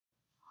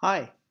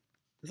Hi,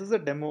 this is a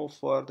demo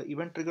for the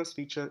event triggers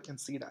feature in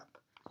CDAP.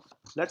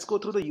 Let's go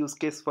through the use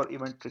case for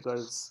event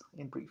triggers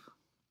in brief.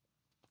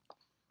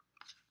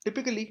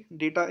 Typically,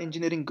 data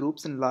engineering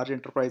groups in large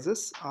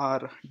enterprises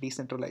are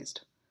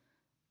decentralized.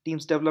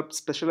 Teams develop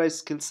specialized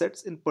skill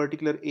sets in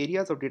particular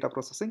areas of data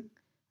processing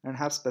and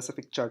have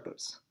specific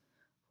charters.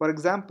 For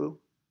example,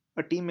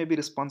 a team may be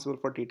responsible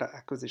for data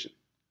acquisition.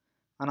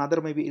 Another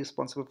may be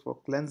responsible for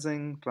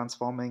cleansing,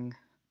 transforming,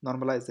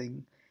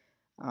 normalizing,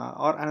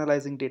 or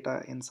analyzing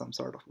data in some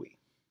sort of way.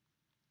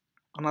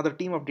 Another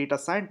team of data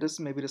scientists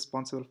may be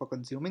responsible for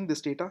consuming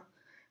this data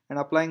and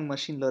applying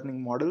machine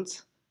learning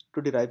models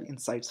to derive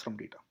insights from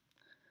data.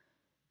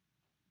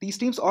 These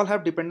teams all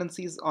have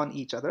dependencies on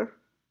each other,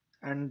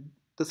 and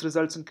this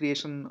results in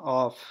creation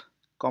of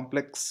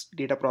complex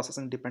data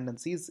processing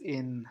dependencies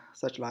in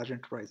such large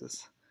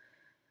enterprises.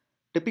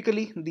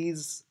 Typically,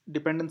 these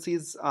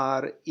dependencies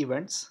are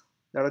events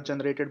that are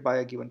generated by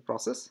a given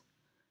process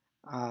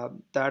uh,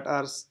 that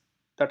are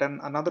that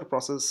another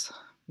process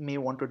may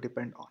want to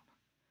depend on.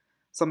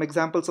 Some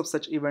examples of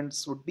such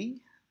events would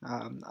be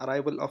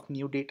arrival of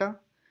new data,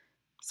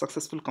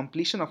 successful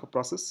completion of a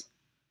process,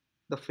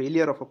 the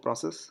failure of a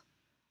process,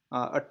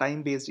 a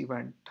time-based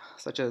event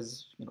such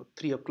as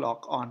 3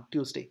 o'clock on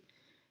Tuesday,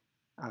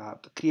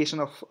 the creation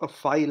of a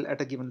file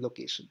at a given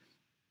location,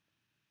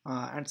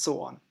 and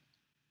so on.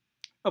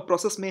 A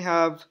process may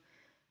have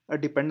a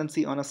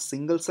dependency on a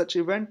single such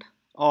event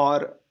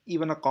or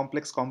even a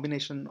complex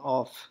combination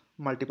of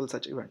multiple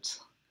such events.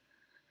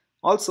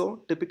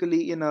 Also,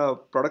 typically in a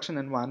production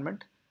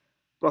environment,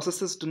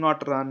 processes do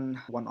not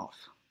run one-off.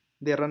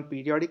 They run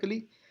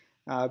periodically,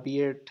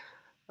 be it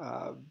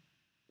uh,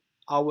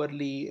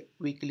 hourly,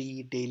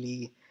 weekly,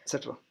 daily,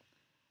 etc.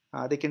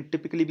 They can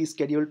typically be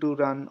scheduled to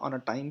run on a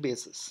time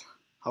basis.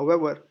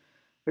 However,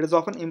 it is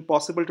often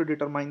impossible to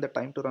determine the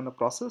time to run a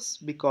process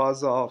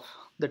because of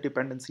the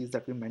dependencies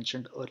that we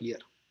mentioned earlier.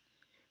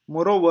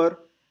 Moreover,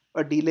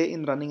 a delay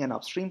in running an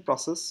upstream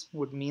process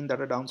would mean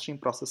that a downstream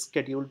process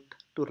scheduled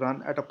to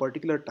run at a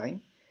particular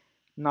time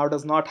now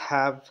does not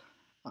have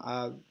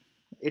uh,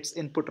 its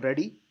input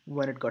ready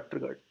when it got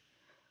triggered.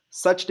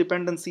 Such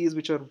dependencies,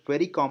 which are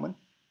very common,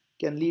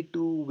 can lead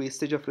to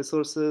wastage of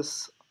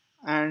resources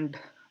and,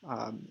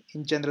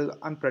 in general,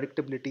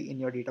 unpredictability in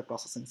your data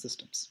processing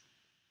systems.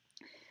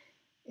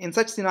 In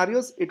such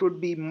scenarios, it would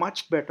be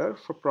much better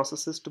for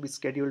processes to be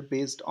scheduled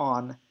based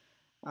on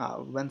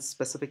when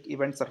specific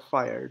events are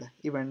fired,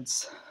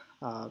 events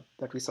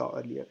that we saw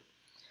earlier.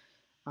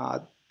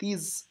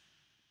 These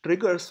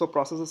triggers for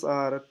processes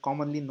are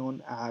commonly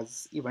known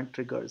as event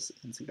triggers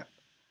in CDAP.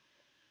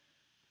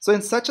 So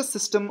in such a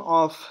system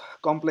of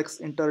complex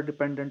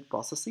interdependent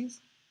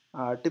processes,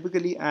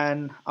 typically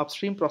an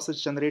upstream process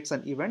generates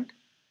an event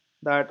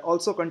that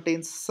also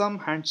contains some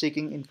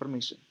handshaking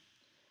information.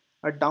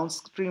 A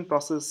downstream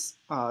process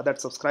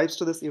that subscribes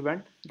to this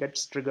event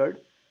gets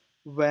triggered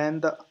when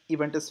the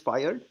event is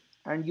fired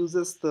and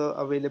uses the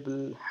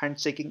available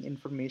handshaking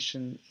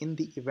information in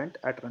the event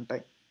at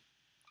runtime.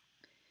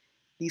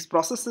 These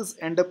processes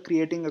end up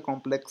creating a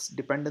complex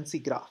dependency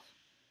graph.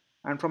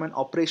 And from an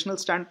operational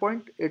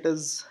standpoint, it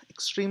is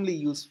extremely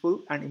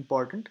useful and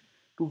important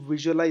to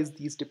visualize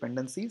these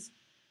dependencies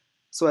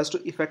so as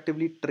to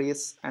effectively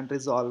trace and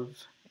resolve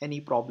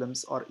any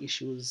problems or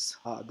issues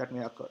that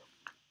may occur.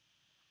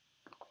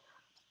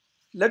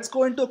 Let's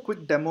go into a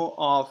quick demo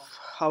of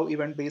how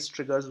event-based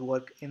triggers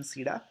work in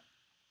CDAP.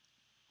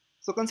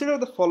 So consider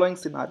the following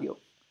scenario.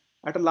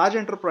 At a large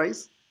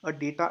enterprise, a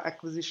data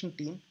acquisition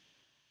team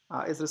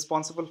is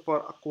responsible for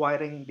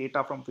acquiring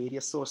data from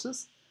various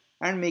sources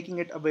and making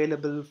it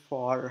available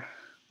for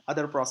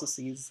other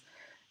processes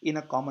in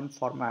a common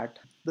format.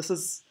 This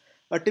is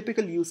a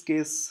typical use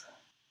case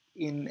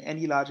in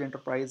any large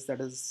enterprise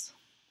that is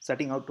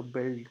setting out to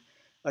build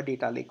a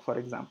data lake, for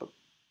example.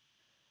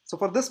 So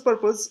for this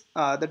purpose,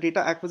 the data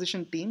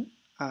acquisition team,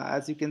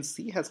 as you can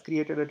see, has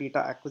created a data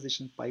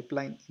acquisition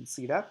pipeline in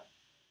CDAP.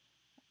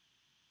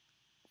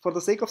 For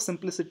the sake of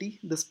simplicity,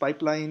 this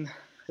pipeline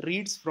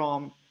reads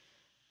from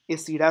a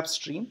CDAP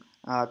stream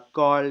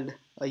called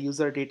a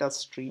user data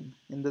stream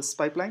in this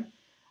pipeline,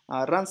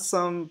 runs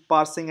some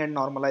parsing and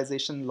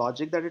normalization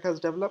logic that it has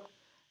developed,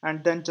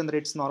 and then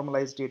generates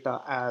normalized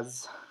data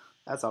as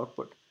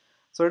output.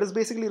 So it is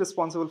basically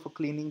responsible for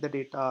cleaning the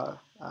data,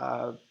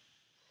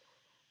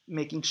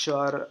 making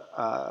sure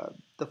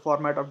the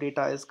format of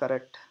data is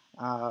correct,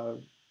 uh,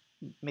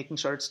 making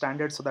sure it's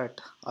standard so that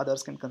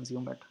others can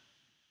consume it.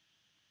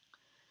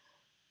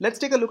 Let's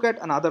take a look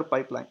at another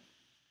pipeline.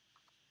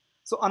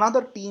 So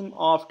another team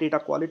of data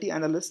quality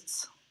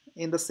analysts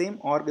in the same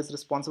org is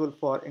responsible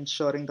for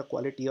ensuring the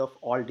quality of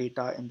all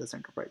data in this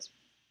enterprise.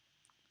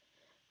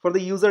 For the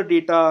user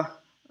data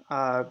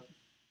uh,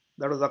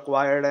 that was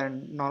acquired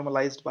and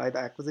normalized by the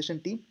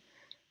acquisition team,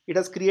 it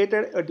has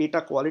created a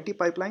data quality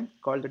pipeline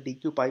called the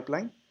DQ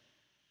pipeline.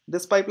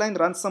 This pipeline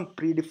runs some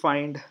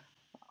predefined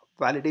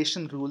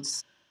validation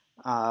rules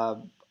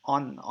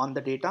on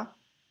the data,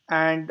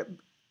 and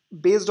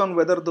based on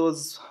whether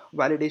those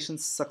validations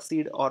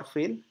succeed or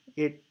fail,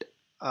 it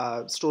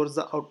stores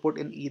the output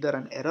in either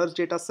an errors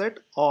dataset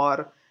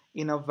or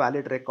in a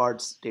valid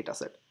records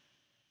dataset.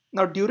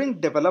 Now, during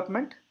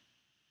development,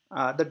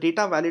 the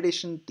data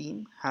validation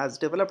team has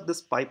developed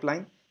this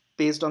pipeline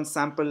based on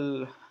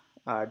sample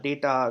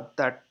data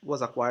that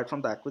was acquired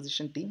from the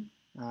acquisition team.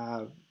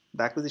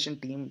 The acquisition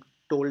team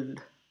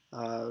told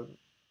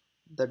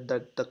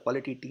the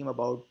quality team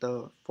about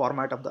the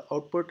format of the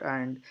output,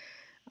 and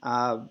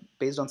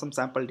based on some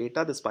sample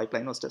data, this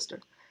pipeline was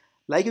tested.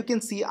 Like you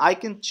can see, I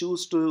can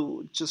choose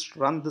to just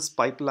run this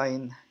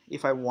pipeline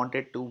if I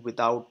wanted to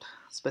without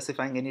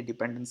specifying any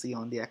dependency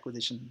on the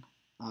acquisition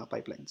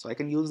pipeline. So I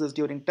can use this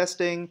during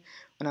testing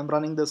when I'm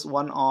running this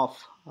one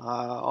off,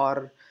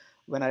 or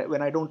when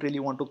I don't really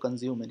want to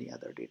consume any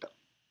other data.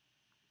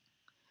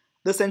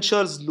 This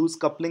ensures loose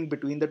coupling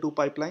between the two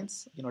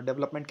pipelines.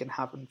 Development can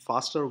happen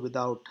faster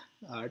without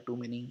too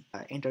many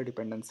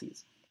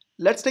interdependencies.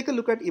 Let's take a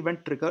look at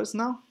event triggers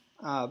now.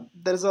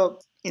 There's a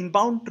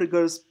inbound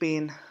triggers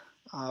pane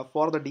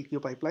for the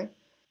DQ pipeline,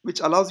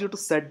 which allows you to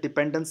set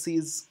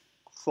dependencies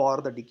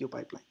for the DQ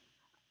pipeline.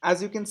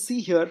 As you can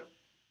see here,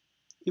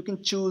 you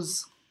can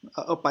choose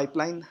a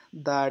pipeline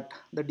that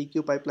the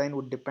DQ pipeline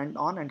would depend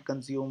on and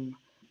consume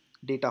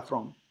data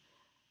from.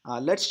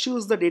 Let's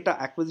choose the data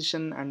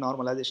acquisition and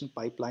normalization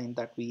pipeline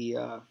that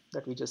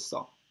we just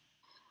saw.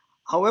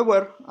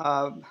 However,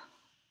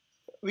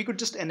 we could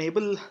just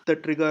enable the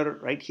trigger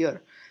right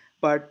here,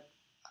 but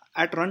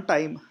at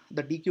runtime,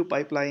 the DQ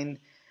pipeline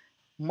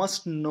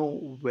must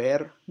know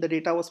where the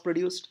data was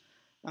produced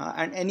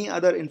and any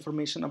other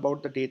information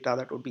about the data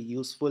that would be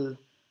useful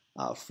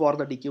for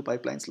the DQ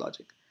pipeline's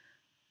logic.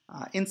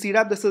 In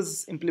CDAP, this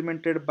is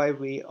implemented by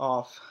way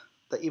of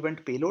the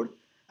event payload,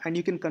 and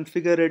you can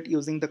configure it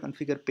using the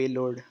configure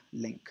payload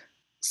link.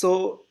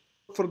 So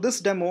for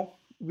this demo,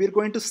 we're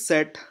going to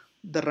set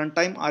the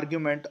runtime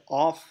argument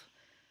of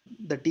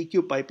the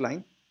DQ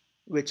pipeline,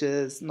 which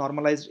is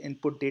normalized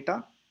input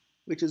data,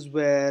 which is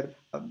where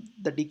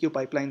the DQ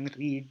pipeline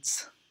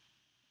reads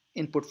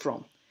input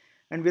from.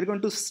 And we're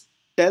going to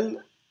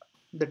tell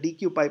the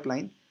DQ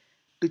pipeline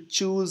to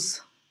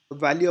choose the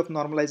value of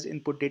normalized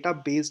input data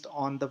based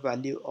on the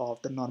value of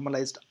the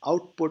normalized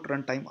output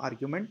runtime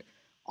argument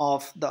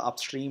of the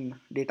upstream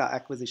data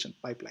acquisition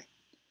pipeline.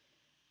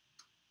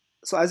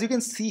 So as you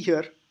can see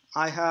here,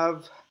 I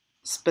have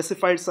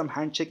specified some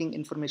handshaking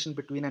information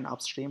between an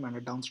upstream and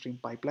a downstream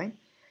pipeline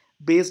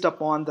based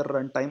upon the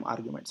runtime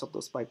arguments of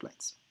those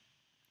pipelines.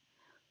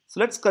 So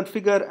let's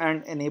configure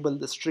and enable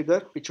this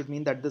trigger, which would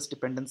mean that this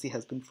dependency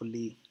has been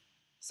fully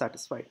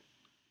satisfied.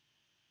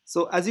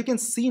 So as you can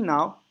see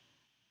now,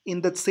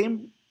 in the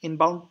same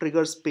inbound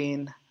triggers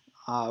pane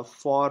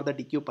for the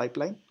DQ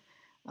pipeline,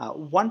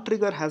 one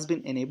trigger has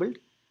been enabled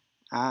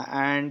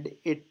and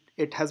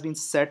it has been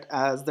set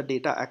as the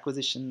data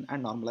acquisition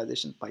and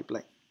normalization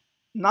pipeline.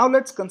 Now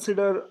let's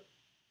consider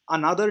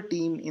another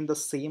team in the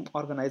same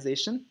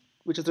organization,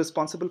 which is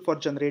responsible for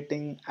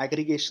generating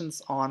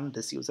aggregations on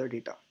this user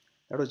data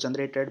that was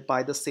generated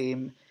by the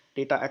same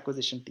data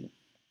acquisition team.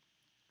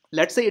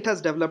 Let's say it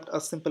has developed a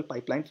simple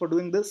pipeline for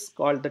doing this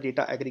called the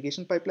data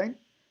aggregation pipeline.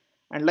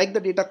 And like the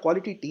data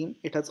quality team,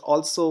 it has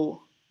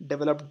also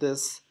developed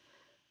this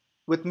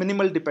with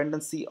minimal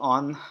dependency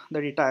on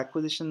the data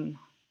acquisition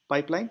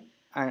pipeline.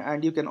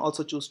 And you can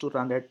also choose to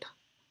run it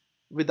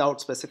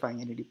without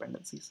specifying any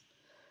dependencies.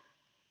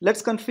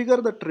 Let's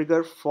configure the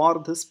trigger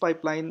for this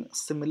pipeline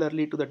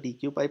similarly to the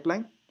DQ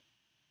pipeline.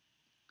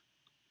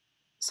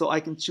 So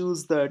I can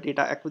choose the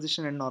data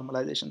acquisition and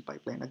normalization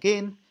pipeline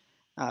again,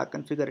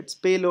 configure its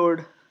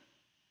payload,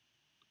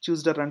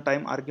 choose the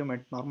runtime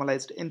argument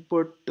normalized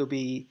input to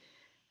be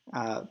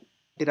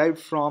derived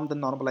from the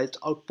normalized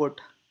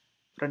output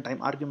runtime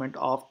argument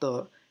of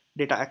the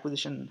data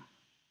acquisition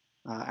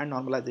and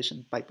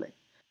normalization pipeline.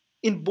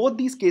 In both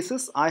these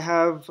cases, I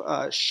have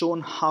shown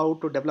how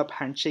to develop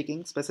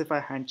handshaking, specify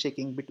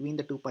handshaking between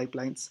the two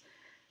pipelines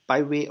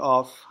by way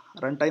of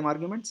runtime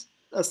arguments.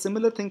 A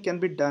similar thing can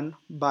be done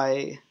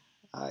by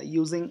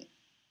using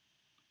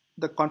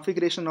the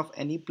configuration of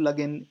any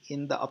plugin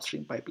in the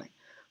upstream pipeline.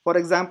 For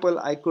example,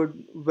 I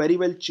could very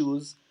well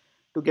choose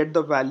to get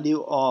the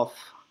value of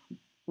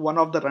one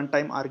of the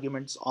runtime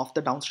arguments of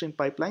the downstream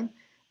pipeline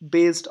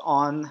based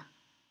on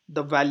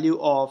the value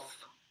of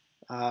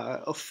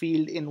a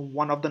field in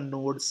one of the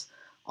nodes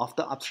of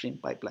the upstream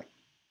pipeline.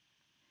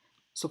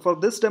 So for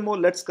this demo,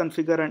 let's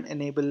configure and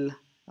enable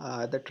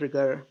the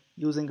trigger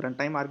using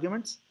runtime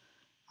arguments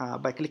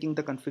by clicking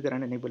the configure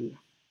and enable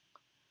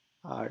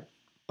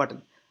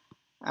button.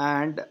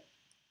 And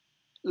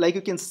like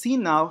you can see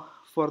now,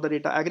 for the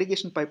data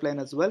aggregation pipeline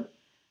as well,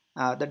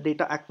 the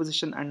data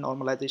acquisition and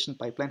normalization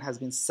pipeline has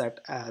been set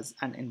as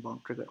an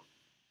inbound trigger.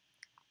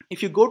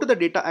 If you go to the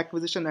data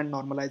acquisition and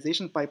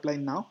normalization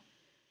pipeline now,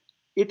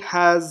 it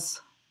has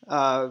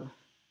a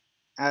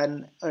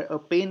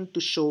pane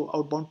to show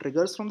outbound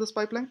triggers from this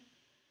pipeline.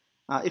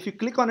 If you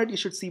click on it, you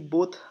should see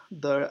both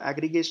the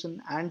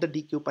aggregation and the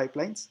DQ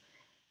pipelines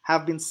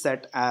have been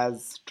set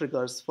as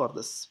triggers for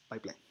this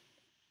pipeline.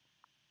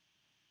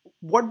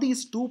 What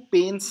these two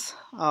panes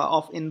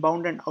of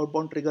inbound and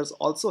outbound triggers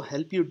also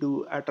help you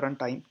do at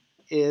runtime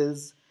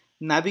is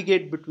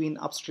navigate between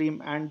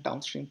upstream and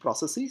downstream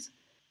processes,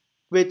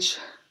 which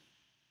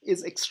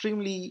is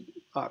extremely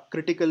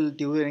critical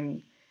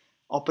during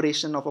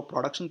operation of a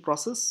production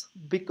process,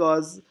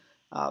 because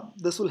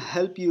this will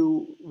help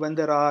you when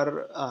there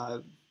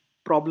are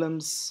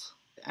problems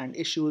and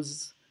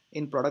issues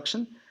in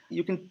production.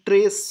 You can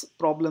trace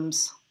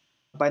problems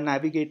by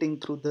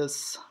navigating through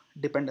this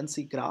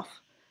dependency graph.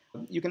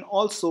 You can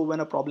also,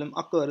 when a problem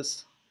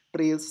occurs,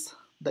 trace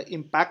the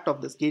impact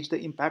of this, gauge the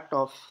impact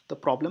of the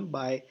problem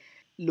by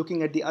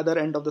looking at the other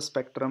end of the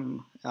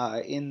spectrum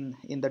in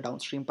the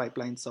downstream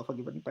pipelines of a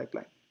given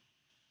pipeline.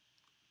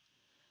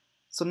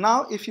 So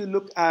now if you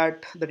look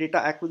at the data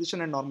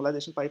acquisition and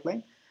normalization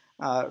pipeline,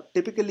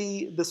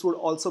 typically this would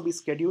also be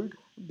scheduled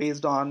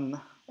based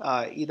on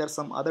either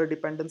some other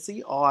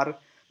dependency or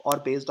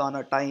based on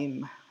a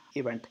time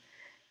event.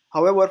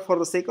 However, for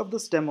the sake of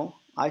this demo,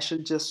 I shall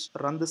just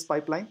run this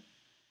pipeline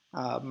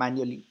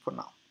manually for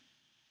now.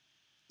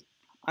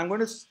 I'm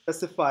going to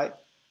specify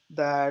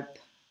that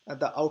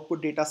the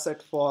output data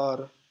set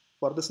for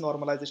this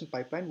normalization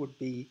pipeline would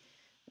be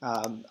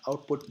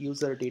output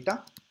user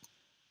data,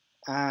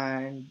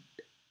 and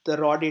the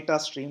raw data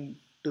stream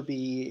to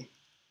be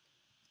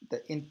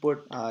the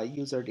input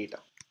user data.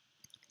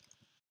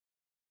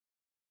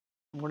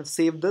 I'm going to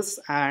save this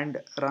and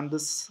run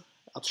this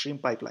upstream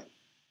pipeline.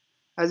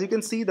 As you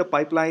can see, the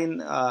pipeline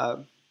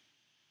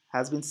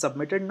has been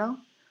submitted now.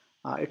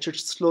 It should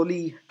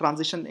slowly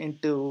transition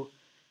into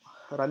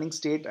running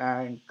state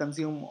and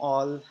consume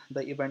all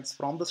the events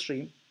from the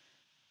stream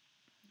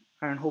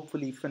and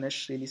hopefully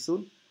finish really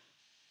soon.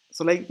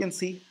 So like you can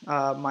see,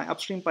 my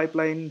upstream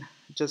pipeline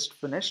just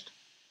finished.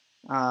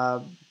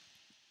 And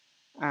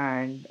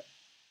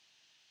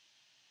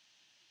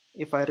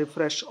if I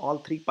refresh all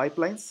three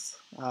pipelines,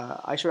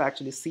 I should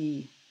actually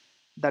see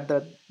that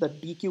the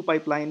DQ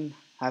pipeline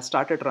has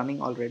started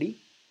running already.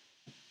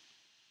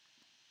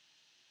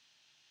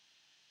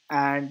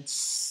 And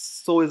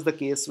so is the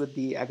case with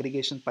the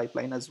aggregation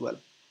pipeline as well.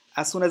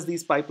 As soon as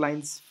these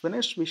pipelines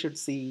finish, we should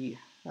see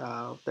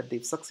that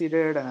they've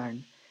succeeded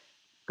and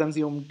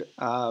consumed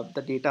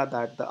the data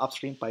that the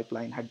upstream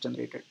pipeline had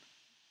generated.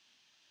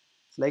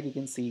 So like you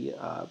can see,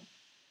 the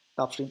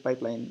upstream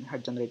pipeline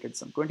had generated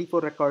some 24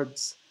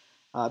 records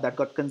that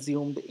got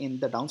consumed in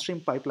the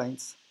downstream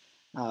pipelines,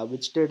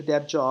 which did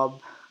their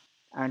job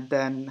and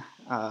then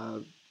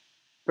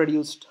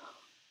produced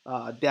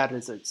their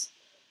results.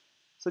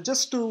 So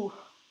just to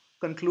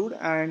conclude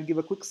and give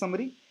a quick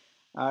summary,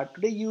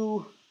 today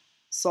you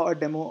saw a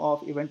demo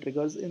of event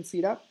triggers in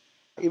CDAP.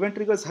 Event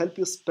triggers help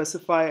you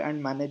specify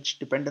and manage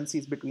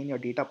dependencies between your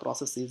data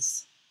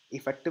processes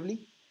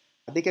effectively.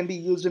 They can be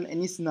used in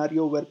any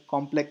scenario where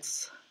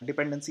complex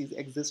dependencies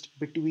exist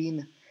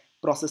between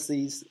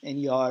processes in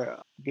your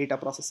data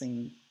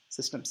processing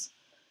systems.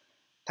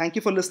 Thank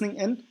you for listening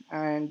in,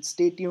 and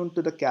stay tuned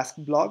to the Cask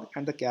blog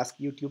and the Cask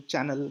YouTube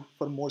channel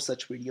for more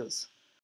such videos.